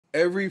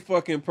Every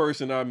fucking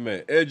person I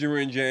met,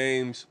 Edgerrin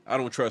James, I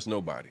don't trust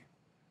nobody.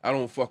 I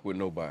don't fuck with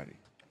nobody.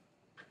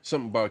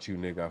 Something about you,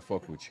 nigga, I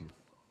fuck with you.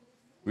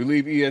 We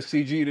leave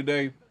ESTG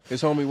today.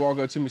 His homie walk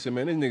up to me and said,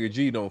 man, this nigga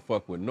G don't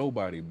fuck with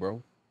nobody,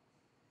 bro.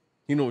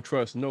 He don't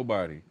trust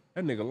nobody.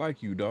 That nigga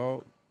like you,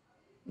 dog.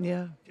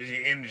 Yeah. Cause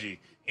your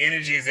energy.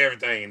 Energy is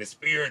everything. And the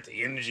spirit,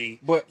 the energy,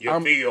 But you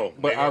feel.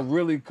 But nigga. I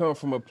really come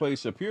from a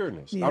place of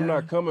pureness. Yeah. I'm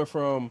not coming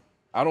from,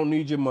 I don't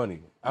need your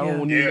money. I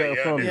don't need that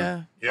from you.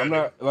 Yeah. I'm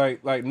not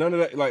like none of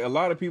that. Like a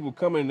lot of people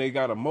come in, they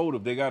got a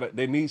motive.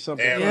 They need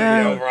something.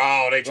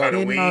 Overall, they try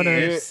to win.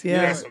 Motives.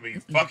 Yeah. That's what be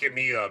fucking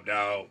me up,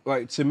 dog.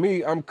 Like to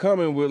me, I'm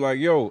coming with like,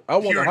 yo, I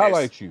want to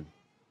highlight you.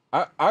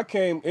 I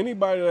came,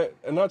 anybody that,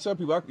 and I tell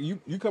people,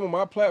 you come on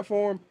my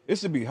platform,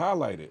 it's to be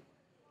highlighted.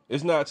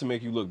 It's not to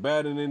make you look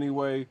bad in any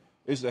way.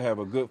 It's to have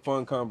a good,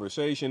 fun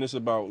conversation. It's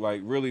about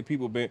like really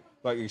people being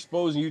like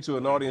exposing you to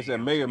an audience that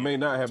may or may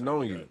not have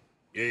known you.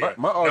 Yeah.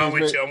 My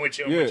audience. I'm with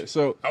you. Yeah,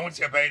 so I went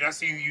to your page. I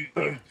seen you.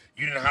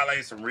 You didn't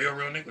highlight some real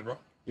niggas, bro.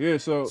 Yeah,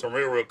 so some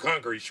real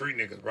concrete street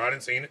niggas, bro. I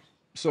didn't seen it.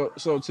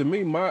 So to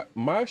me,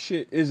 my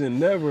shit isn't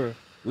never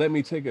let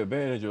me take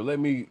advantage or let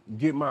me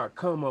get my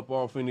come up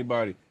off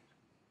anybody.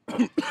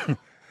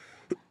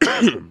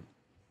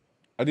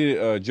 I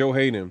did Joe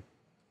Hayden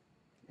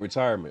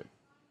retirement.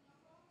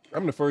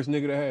 I'm the first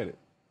nigga that had it.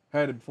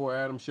 Had it before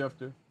Adam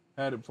Schefter.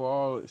 Had it before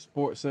all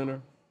Sports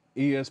Center,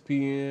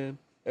 ESPN,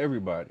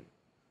 everybody.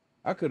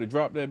 I could have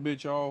dropped that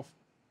bitch off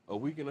a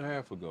week and a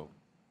half ago.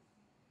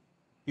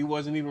 He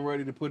wasn't even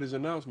ready to put his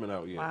announcement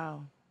out yet.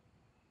 Wow.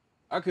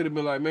 I could have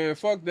been like, man,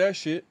 fuck that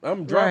shit.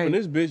 I'm dropping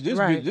this bitch. This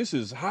bitch, this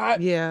is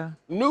hot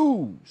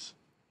news.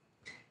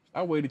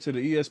 I waited till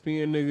the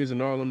ESPN niggas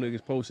and all them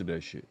niggas posted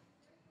that shit.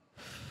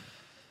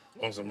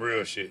 On some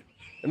real shit.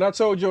 And I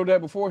told Joe that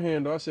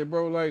beforehand, though. I said,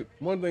 bro, like,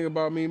 one thing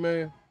about me,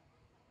 man,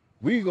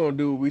 we gonna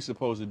do what we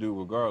supposed to do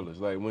regardless.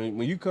 Like,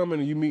 when you come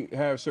in and you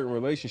have certain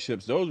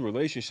relationships, those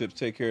relationships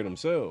take care of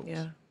themselves.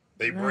 Yeah.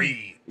 They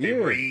breathe. They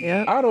breathe.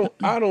 Yep.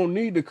 I don't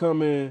need to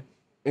come in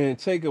and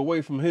take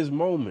away from his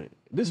moment.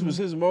 This was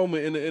his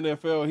moment in the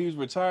NFL. He was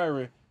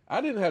retiring.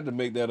 I didn't have to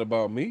make that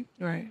about me.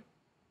 Right.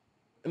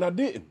 And I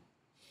didn't.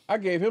 I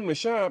gave him the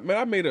shine. Man,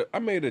 I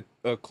made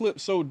a clip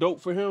so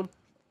dope for him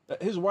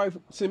that his wife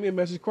sent me a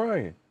message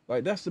crying.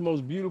 Like, that's the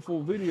most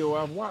beautiful video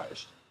I've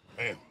watched.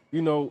 Man.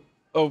 You know,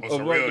 of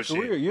like the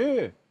career.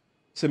 Yeah.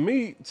 To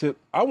me,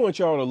 I want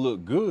y'all to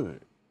look good.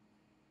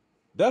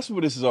 That's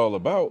what this is all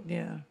about.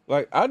 Yeah.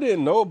 Like, I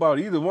didn't know about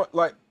either one.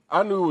 Like,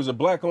 I knew it was a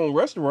black-owned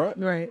restaurant.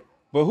 Right.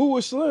 But who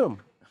was Slim?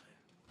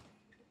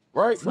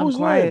 Right? Slim Who's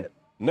Quiet.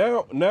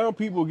 Slim? Now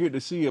people get to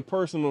see a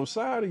personal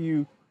side of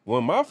you.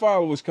 When my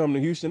followers come to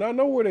Houston, I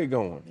know where they're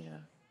going. Yeah.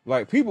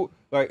 Like, people,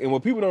 like, and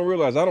what people don't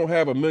realize, I don't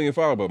have 1 million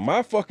followers, but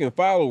my fucking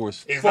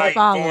followers it's like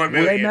 4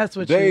 million. They mess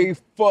with they you.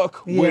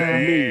 fuck with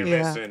me.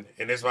 Listen,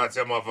 and that's why I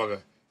tell motherfucker,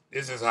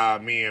 this is how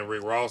me and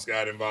Rick Ross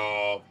got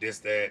involved, this,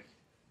 that.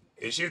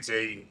 It should tell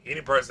you,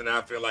 any person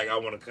I feel like I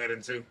want to cut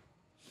into,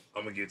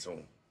 I'm going to get to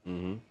them.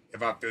 Mm-hmm.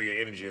 If I feel your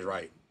energy is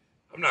right.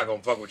 I'm not going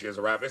to fuck with you as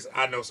a rapper.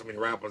 I know so many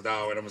rappers,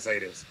 dog, and I'm going to say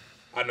this.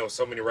 I know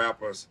so many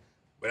rappers,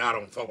 but I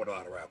don't fuck with a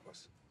lot of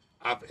rappers.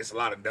 It's a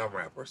lot of dumb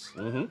rappers.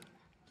 Mm-hmm.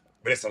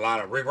 But it's a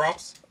lot of Rick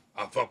Ross.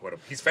 I fuck with him.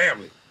 He's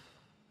family.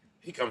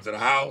 He comes to the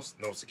house,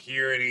 no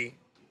security,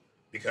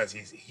 because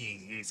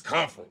he's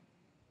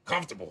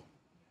comfortable.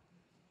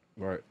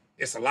 Right.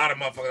 It's a lot of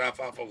motherfuckers I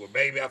fuck with.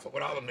 Baby, I fuck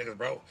with all them niggas,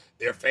 bro.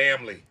 They're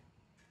family.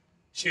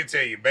 She'll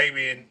tell you,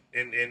 baby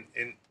and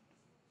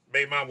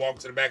baby mom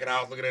walked to the back of the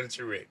house looking at the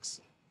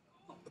T-Rex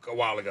a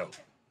while ago.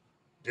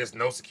 Just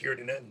no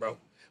security, nothing, bro.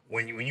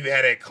 When you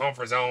had that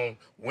comfort zone,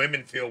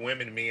 women feel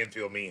women, men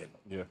feel men.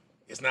 Yeah.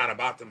 It's not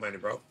about the money,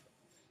 bro.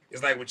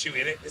 It's like with you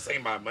in it. This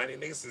ain't about money.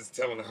 Niggas is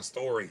telling a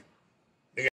story.